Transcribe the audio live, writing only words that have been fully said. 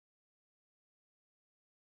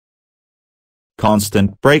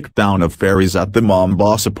constant breakdown of ferries at the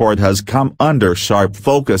Mombasa port has come under sharp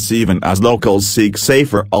focus even as locals seek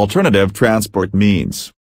safer alternative transport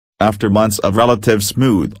means. After months of relative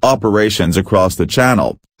smooth operations across the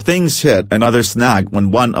channel, things hit another snag when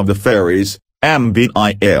one of the ferries,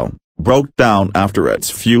 MV broke down after its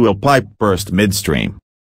fuel pipe burst midstream.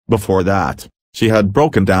 Before that, she had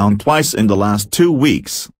broken down twice in the last 2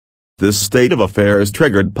 weeks. This state of affairs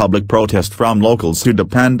triggered public protest from locals who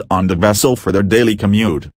depend on the vessel for their daily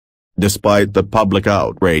commute. Despite the public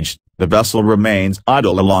outrage, the vessel remains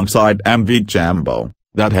idle alongside MV Jambo,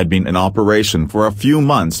 that had been in operation for a few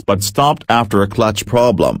months but stopped after a clutch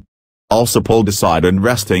problem. Also pulled aside and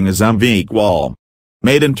resting is MV Iqbal.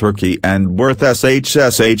 Made in Turkey and worth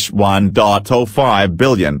SHSH 1.05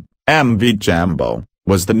 billion, MV Jambo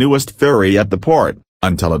was the newest ferry at the port,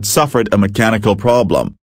 until it suffered a mechanical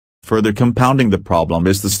problem. Further compounding the problem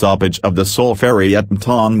is the stoppage of the sole ferry at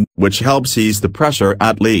Mtong, which helps ease the pressure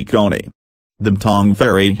at Likoni. The Mtong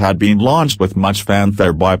ferry had been launched with much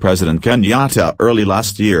fanfare by President Kenyatta early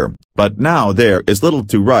last year, but now there is little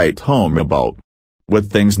to write home about.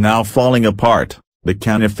 With things now falling apart, the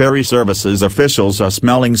Kenya Ferry Services officials are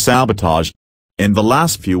smelling sabotage. In the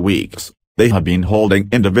last few weeks, they have been holding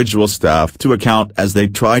individual staff to account as they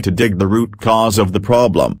try to dig the root cause of the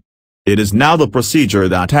problem. It is now the procedure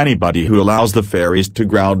that anybody who allows the ferries to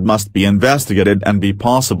ground must be investigated and be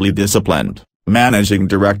possibly disciplined, Managing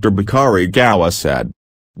Director Bakari Gawa said.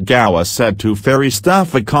 Gawa said 2 ferry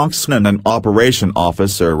staff, a coxswain and an operation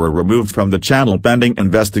officer, were removed from the channel pending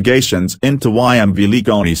investigations into why MV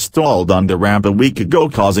Likoni stalled on the ramp a week ago,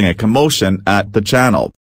 causing a commotion at the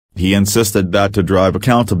channel. He insisted that to drive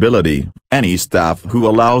accountability, any staff who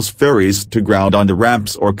allows ferries to ground on the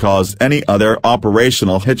ramps or cause any other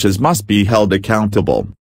operational hitches must be held accountable.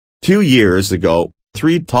 2 years ago,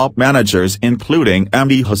 3 top managers including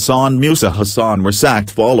MD Hassan Musa Hassan were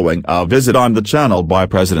sacked following a visit on the channel by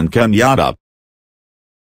President Kenyatta.